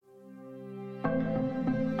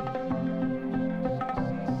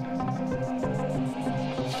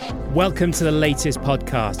Welcome to the latest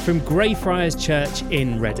podcast from Greyfriars Church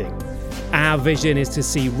in Reading. Our vision is to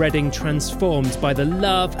see Reading transformed by the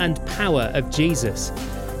love and power of Jesus.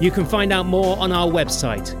 You can find out more on our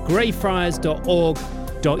website,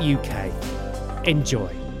 greyfriars.org.uk.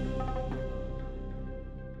 Enjoy.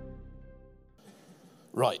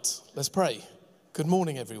 Right, let's pray. Good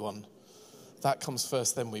morning, everyone. That comes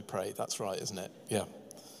first, then we pray. That's right, isn't it? Yeah.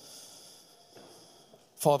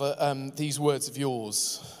 Father, these words of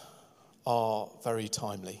yours are very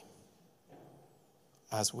timely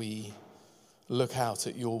as we look out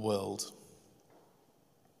at your world.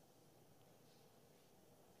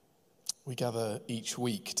 We gather each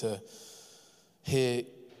week to hear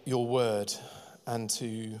your word and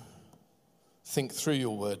to think through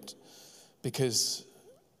your word because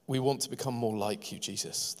we want to become more like you,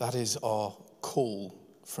 Jesus. That is our call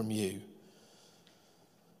from you.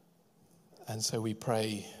 And so we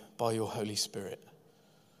pray by your Holy Spirit,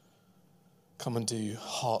 come and do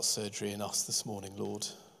heart surgery in us this morning, Lord.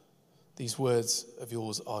 These words of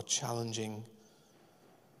yours are challenging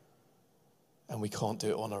and we can't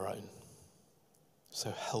do it on our own.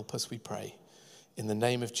 So help us, we pray. In the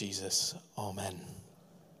name of Jesus, amen.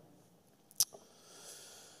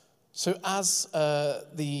 So as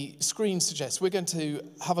the screen suggests, we're going to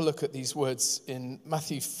have a look at these words in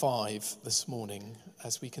Matthew 5 this morning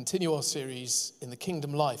as we continue our series in the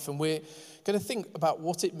Kingdom Life. And we're going to think about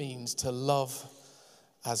what it means to love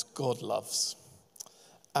as God loves.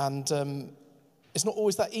 And it's not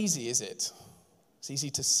always that easy, is it? It's easy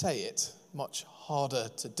to say it, much harder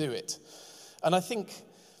to do it. And I think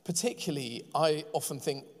particularly, I often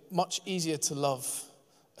think much easier to love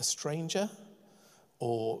a stranger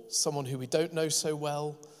or someone who we don't know so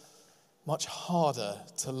well, much harder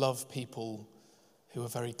to love people who are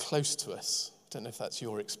very close to us. I don't know if that's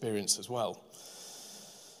your experience as well.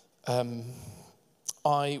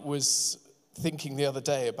 I was thinking the other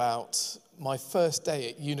day about my first day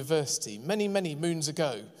at university, many, many moons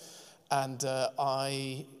ago, and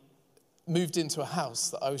I moved into a house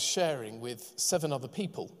that I was sharing with 7 other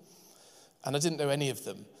people, and I didn't know any of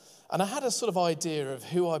them. And I had a sort of idea of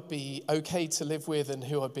who I'd be okay to live with and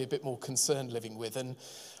who I'd be a bit more concerned living with. And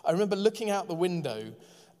I remember looking out the window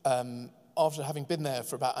after having been there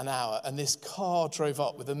for about an hour, and this car drove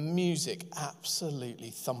up with the music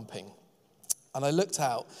absolutely thumping. And I looked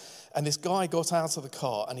out, and this guy got out of the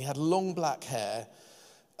car, and he had long black hair,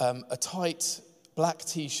 a tight black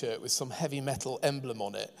T-shirt with some heavy metal emblem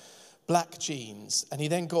on it, black jeans, and he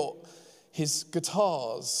then got his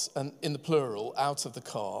guitars, and in the plural, out of the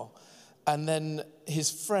car, and then his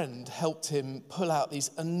friend helped him pull out these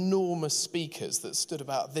enormous speakers that stood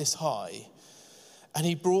about this high, and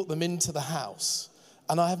he brought them into the house.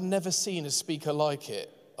 And I have never seen a speaker like it,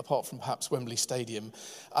 apart from perhaps Wembley Stadium.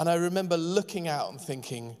 And I remember looking out and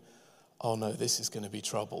thinking, oh no, this is going to be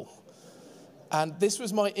trouble. And this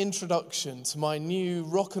was my introduction to my new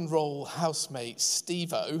rock and roll housemate,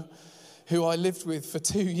 Steve-O, who I lived with for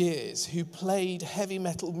 2 years, who played heavy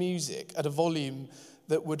metal music at a volume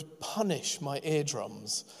that would punish my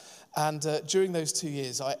eardrums. And during those 2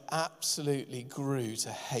 years, I absolutely grew to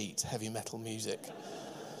hate heavy metal music.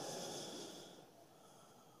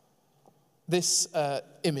 This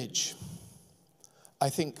image, I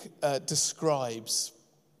think, describes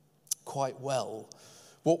quite well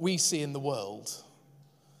what we see in the world,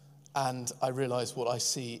 and I realize what I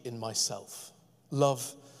see in myself.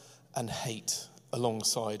 Love and hate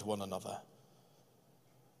alongside one another.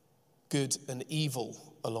 Good and evil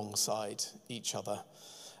alongside each other.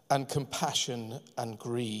 And compassion and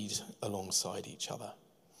greed alongside each other.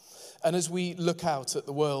 And as we look out at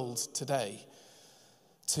the world today,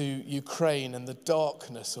 to Ukraine and the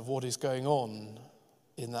darkness of what is going on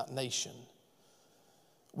in that nation,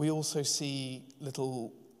 we also see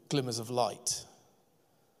little glimmers of light.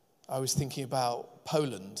 I was thinking about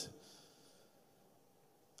Poland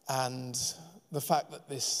and the fact that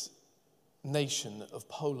this nation of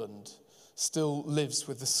Poland still lives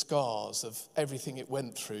with the scars of everything it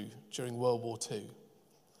went through during World War II.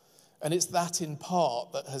 And it's that in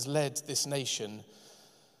part that has led this nation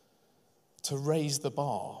to raise the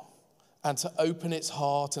bar and to open its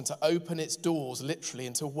heart and to open its doors literally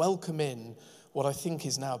and to welcome in what I think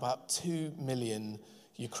is now about 2 million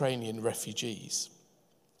Ukrainian refugees.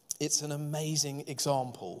 It's an amazing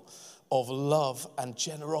example of love and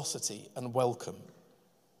generosity and welcome.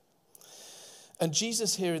 And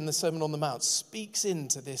Jesus here in the Sermon on the Mount speaks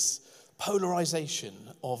into this polarization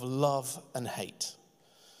of love and hate.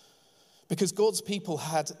 Because God's people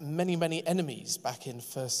had many, many enemies back in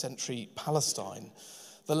first century Palestine.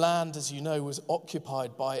 The land, as you know, was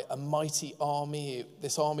occupied by a mighty army.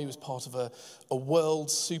 This army was part of a world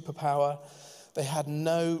superpower. They had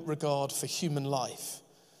no regard for human life,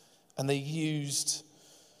 and they used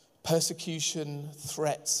persecution,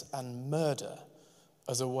 threats, and murder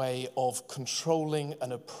as a way of controlling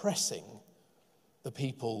and oppressing the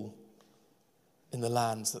people in the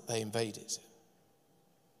lands that they invaded.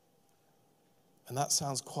 And that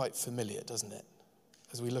sounds quite familiar, doesn't it,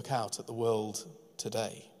 as we look out at the world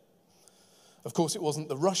today? Of course, it wasn't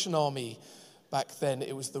the Russian army back then,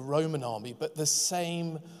 it was the Roman army, but the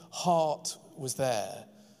same heart was there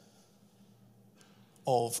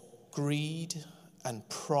of greed and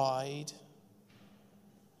pride,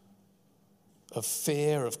 of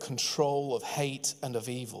fear, of control, of hate, and of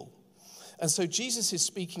evil. And so Jesus is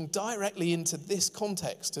speaking directly into this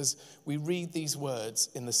context as we read these words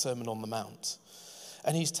in the Sermon on the Mount.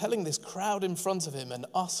 And he's telling this crowd in front of him, and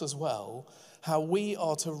us as well, how we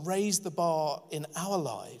are to raise the bar in our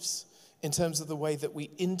lives in terms of the way that we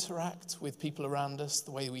interact with people around us,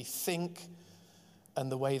 the way we think,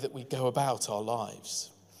 and the way that we go about our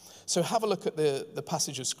lives. So have a look at the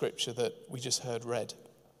passage of Scripture that we just heard read.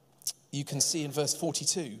 You can see in verse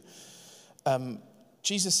 42,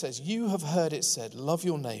 Jesus says, "You have heard it said, love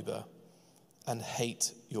your neighbor and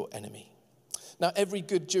hate your enemy." Now, every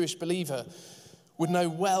good Jewish believer would know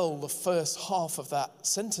well the first half of that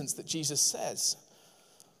sentence that Jesus says.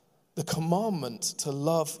 The commandment to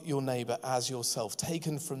love your neighbor as yourself,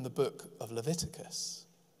 taken from the book of Leviticus.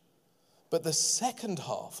 But the second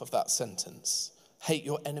half of that sentence, hate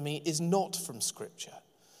your enemy, is not from Scripture.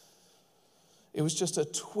 It was just a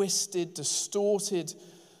twisted, distorted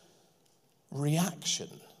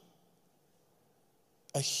reaction,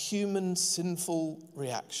 a human sinful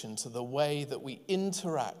reaction to the way that we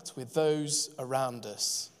interact with those around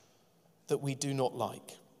us that we do not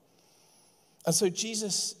like. And so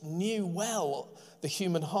Jesus knew well the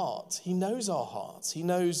human heart. He knows our hearts. He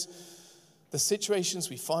knows the situations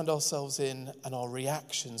we find ourselves in and our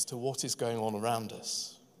reactions to what is going on around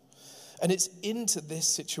us. And it's into this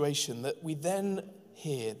situation that we then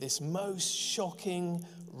hear this most shocking,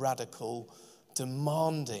 radical,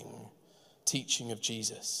 demanding teaching of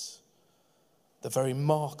Jesus. The very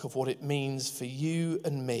mark of what it means for you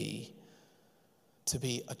and me to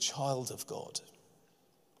be a child of God.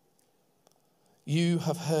 You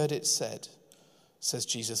have heard it said, says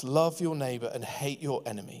Jesus, love your neighbor and hate your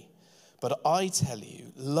enemy. But I tell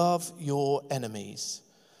you, love your enemies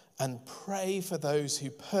and pray for those who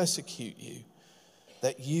persecute you,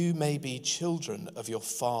 that you may be children of your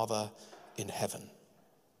Father in heaven.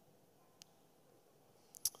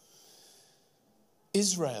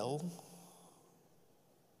 Israel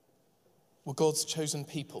were God's chosen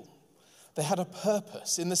people. They had a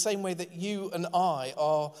purpose in the same way that you and I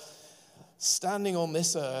are standing on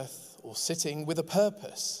this earth or sitting with a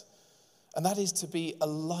purpose. And that is to be a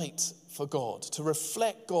light for God, to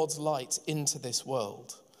reflect God's light into this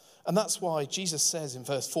world. And that's why Jesus says in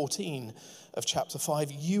verse 14 of chapter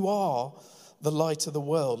 5, you are the light of the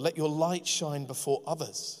world. Let your light shine before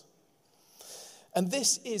others. And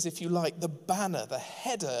this is, if you like, the banner, the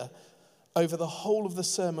header over the whole of the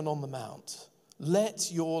Sermon on the Mount.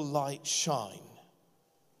 Let your light shine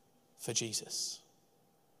for Jesus.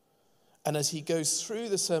 And as he goes through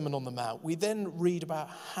the Sermon on the Mount, we then read about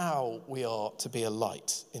how we are to be a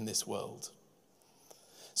light in this world.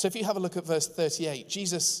 So if you have a look at verse 38,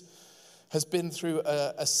 Jesus has been through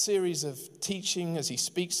a series of teaching as he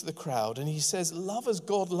speaks to the crowd, and he says, love as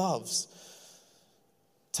God loves.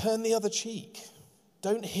 Turn the other cheek.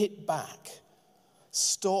 Don't hit back.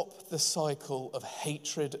 Stop the cycle of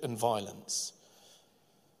hatred and violence.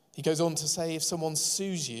 He goes on to say, if someone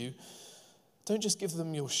sues you, don't just give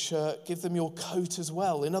them your shirt, give them your coat as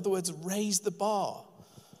well. In other words, raise the bar.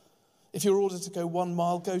 If you're ordered to go 1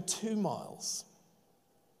 mile, go 2 miles.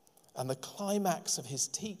 And the climax of his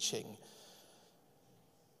teaching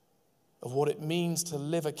of what it means to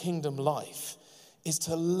live a kingdom life is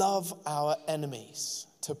to love our enemies,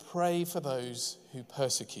 to pray for those who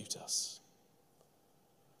persecute us.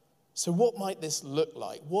 So what might this look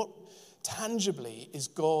like? What tangibly is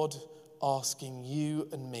God asking you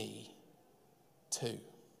and me to?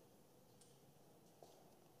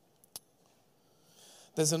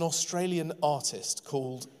 There's an Australian artist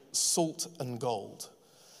called Salt and Gold.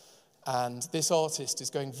 And this artist is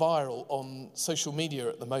going viral on social media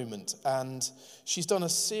at the moment. And she's done a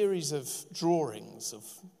series of drawings, of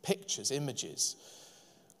pictures, images,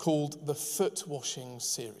 called the Foot Washing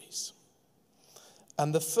Series.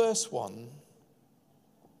 And the first one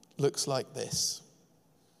looks like this.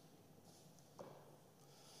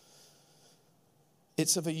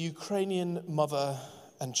 It's of a Ukrainian mother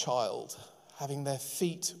and child having their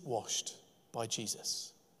feet washed by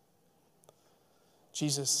Jesus.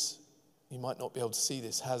 Jesus, you might not be able to see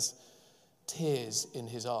this, has tears in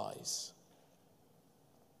his eyes.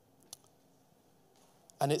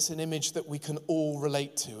 And it's an image that we can all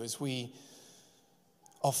relate to as we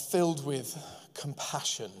are filled with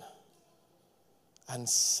compassion and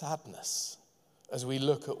sadness as we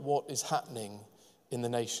look at what is happening in the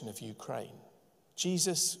nation of Ukraine.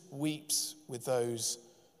 Jesus weeps with those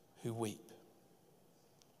who weep.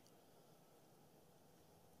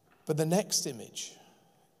 But the next image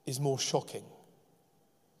is more shocking.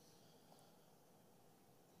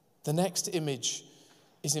 The next image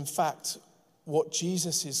is in fact what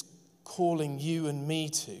Jesus is calling you and me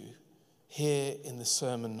to here in the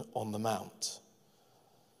Sermon on the Mount.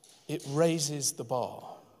 It raises the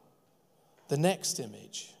bar. The next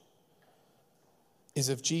image is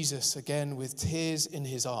of Jesus again with tears in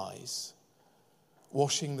his eyes,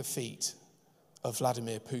 washing the feet of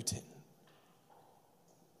Vladimir Putin.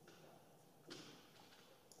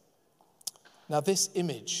 Now, this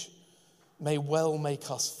image may well make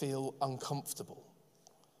us feel uncomfortable.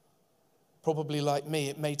 Probably like me,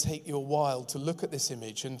 it may take you a while to look at this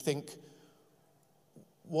image and think,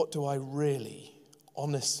 what do I really,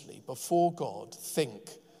 honestly, before God, think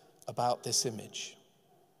about this image?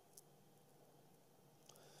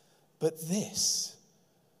 But this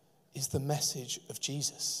is the message of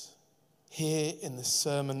Jesus here in the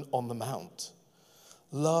Sermon on the Mount.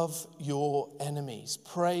 Love your enemies.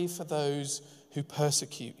 Pray for those who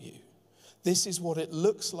persecute you. This is what it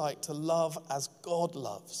looks like to love as God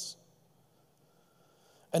loves.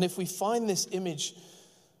 And if we find this image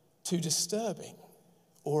too disturbing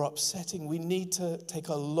or upsetting, we need to take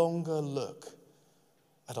a longer look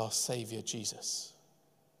at our Saviour Jesus.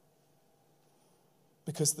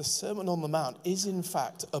 Because the Sermon on the Mount is in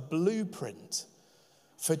fact a blueprint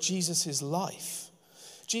for Jesus' life.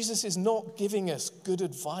 Jesus is not giving us good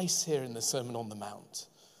advice here in the Sermon on the Mount.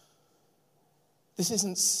 This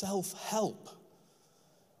isn't self-help.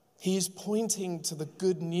 He is pointing to the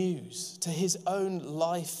good news, to his own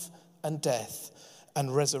life and death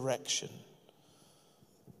and resurrection.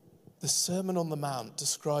 The Sermon on the Mount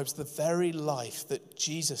describes the very life that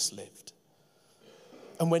Jesus lived.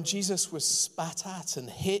 And when Jesus was spat at and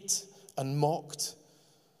hit and mocked,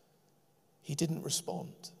 he didn't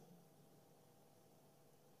respond.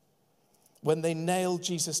 When they nailed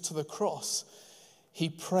Jesus to the cross, he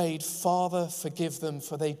prayed, "Father, forgive them,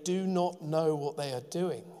 for they do not know what they are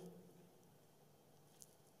doing."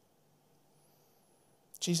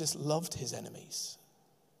 Jesus loved his enemies,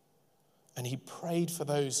 and he prayed for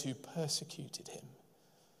those who persecuted him.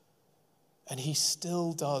 And he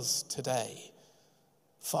still does today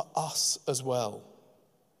for us as well.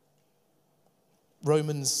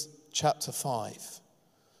 Romans chapter 5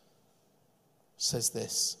 says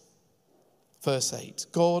this. Verse 8,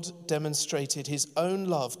 God demonstrated his own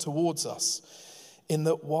love towards us in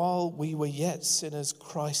that while we were yet sinners,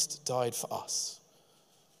 Christ died for us.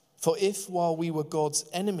 For if while we were God's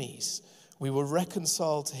enemies, we were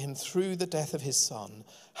reconciled to him through the death of his Son,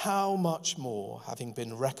 how much more, having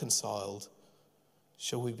been reconciled,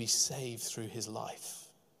 shall we be saved through his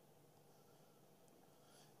life?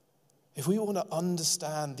 If we want to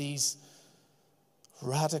understand these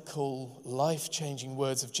radical, life-changing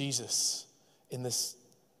words of Jesus in this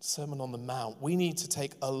Sermon on the Mount, we need to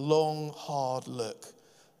take a long, hard look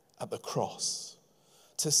at the cross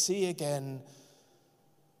to see again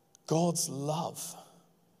God's love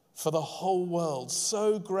for the whole world,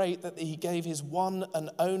 so great that he gave his one and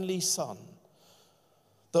only Son,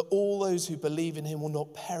 that all those who believe in him will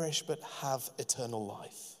not perish but have eternal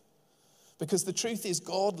life. Because the truth is,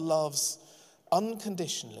 God loves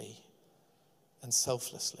unconditionally and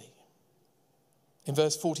selflessly. In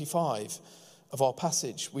verse 45 of our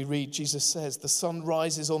passage, we read, Jesus says, "The sun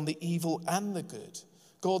rises on the evil and the good.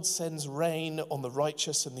 God sends rain on the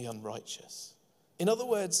righteous and the unrighteous." In other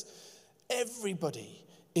words, everybody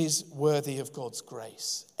is worthy of God's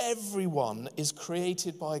grace. Everyone is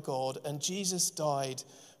created by God, and Jesus died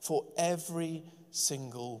for every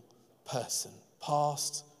single person,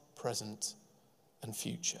 past, present, and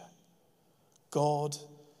future. God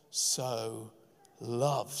so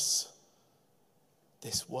loves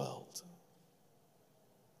this world.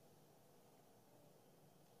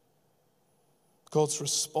 God's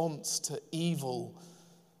response to evil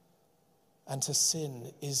and to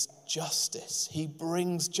sin is justice. He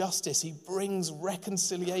brings justice. He brings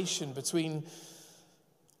reconciliation between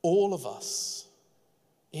all of us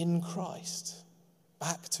in Christ.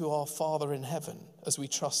 back to our Father in heaven as we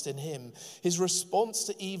trust in him. His response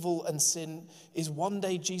to evil and sin is one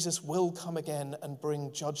day Jesus will come again and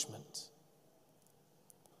bring judgment.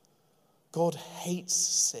 God hates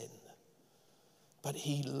sin, but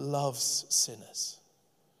he loves sinners.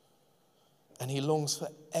 And he longs for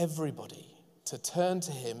everybody to turn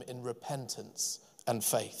to him in repentance and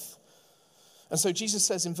faith. And so Jesus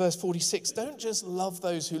says in verse 46, don't just love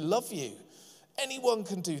those who love you. Anyone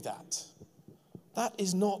can do that. That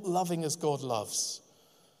is not loving as God loves.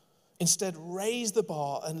 Instead, raise the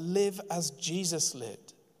bar and live as Jesus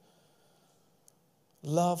lived.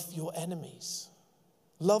 Love your enemies.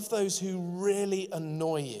 Love those who really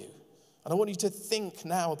annoy you. And I want you to think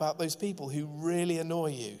now about those people who really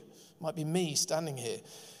annoy you. It might be me standing here.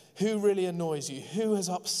 Who really annoys you? Who has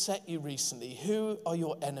upset you recently? Who are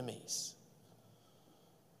your enemies?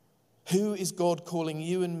 Who is God calling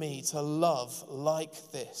you and me to love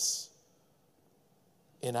like this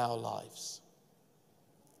in our lives?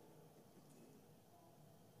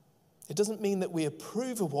 It doesn't mean that we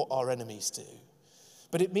approve of what our enemies do,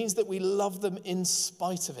 but it means that we love them in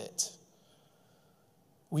spite of it.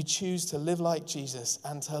 We choose to live like Jesus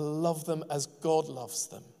and to love them as God loves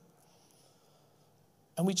them.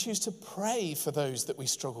 And we choose to pray for those that we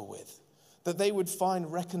struggle with, that they would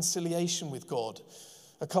find reconciliation with God.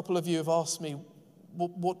 A couple of you have asked me,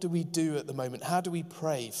 what do we do at the moment? How do we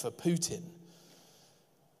pray for Putin?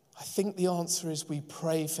 I think the answer is we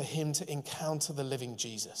pray for him to encounter the living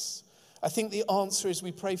Jesus. I think the answer is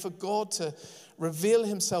we pray for God to reveal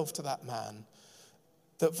himself to that man,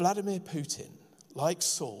 that Vladimir Putin, like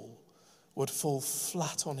Saul, would fall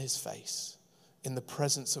flat on his face in the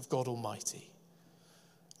presence of God Almighty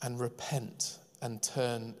and repent and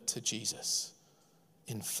turn to Jesus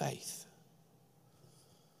in faith.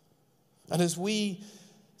 And as we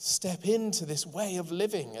step into this way of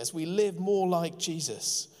living, as we live more like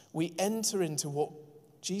Jesus, we enter into what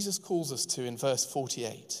Jesus calls us to in verse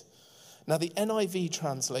 48. Now, the NIV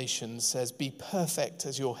translation says, be perfect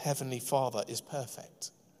as your heavenly Father is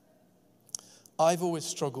perfect. I've always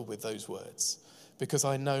struggled with those words because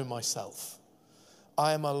I know myself.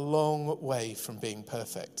 I am a long way from being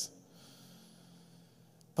perfect.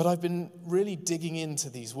 But I've been really digging into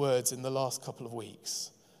these words in the last couple of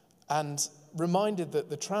weeks and reminded that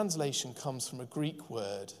the translation comes from a Greek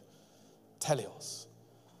word, teleos.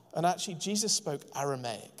 And actually, Jesus spoke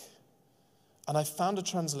Aramaic. And I found a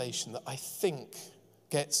translation that I think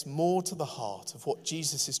gets more to the heart of what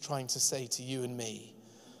Jesus is trying to say to you and me.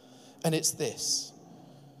 And it's this: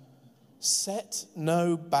 set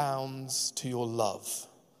no bounds to your love,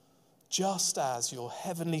 just as your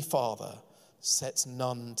heavenly Father sets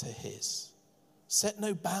none to his. Set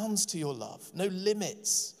no bounds to your love, no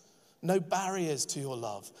limits, no barriers to your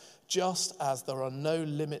love, just as there are no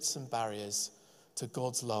limits and barriers to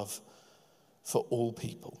God's love for all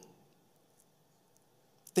people.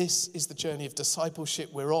 This is the journey of discipleship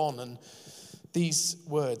we're on, and these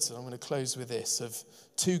words, and I'm going to close with this, of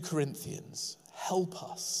 2 Corinthians, help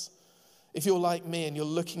us. If you're like me and you're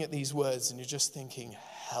looking at these words and you're just thinking,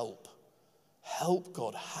 help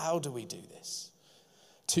God, how do we do this?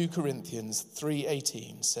 2 Corinthians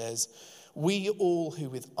 3:18 says, we all who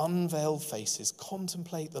with unveiled faces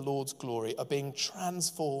contemplate the Lord's glory are being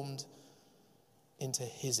transformed into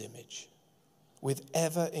his image with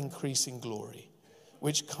ever increasing glory,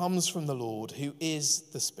 which comes from the Lord, who is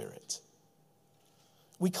the Spirit.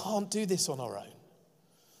 We can't do this on our own.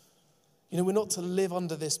 We're not to live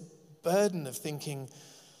under this burden of thinking,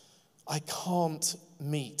 I can't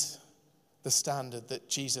meet the standard that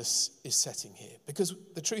Jesus is setting here. Because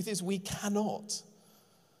the truth is we cannot.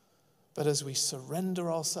 But as we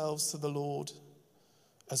surrender ourselves to the Lord,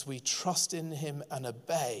 as we trust in him and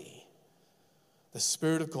obey, the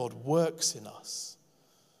Spirit of God works in us,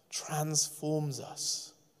 transforms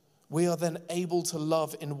us. We are then able to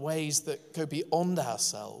love in ways that go beyond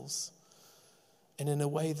ourselves and in a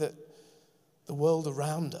way that the world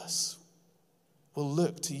around us will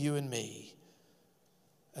look to you and me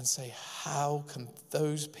and say, how can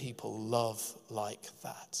those people love like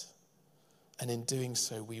that? And in doing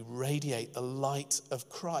so, we radiate the light of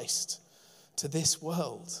Christ to this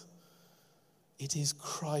world. It is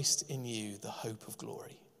Christ in you, the hope of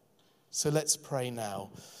glory. So let's pray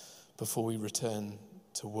now before we return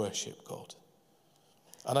to worship God.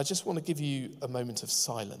 And I just want to give you a moment of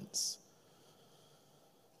silence.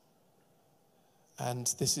 And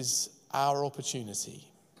this is our opportunity,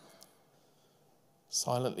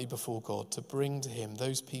 silently before God, to bring to him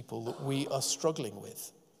those people that we are struggling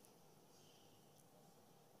with.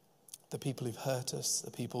 The people who've hurt us,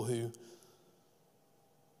 the people who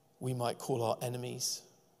we might call our enemies.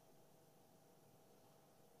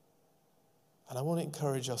 And I want to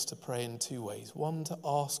encourage us to pray in two ways. One, to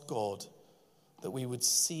ask God that we would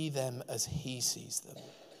see them as he sees them.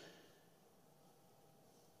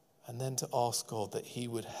 And then to ask God that he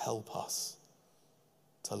would help us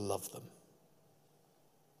to love them.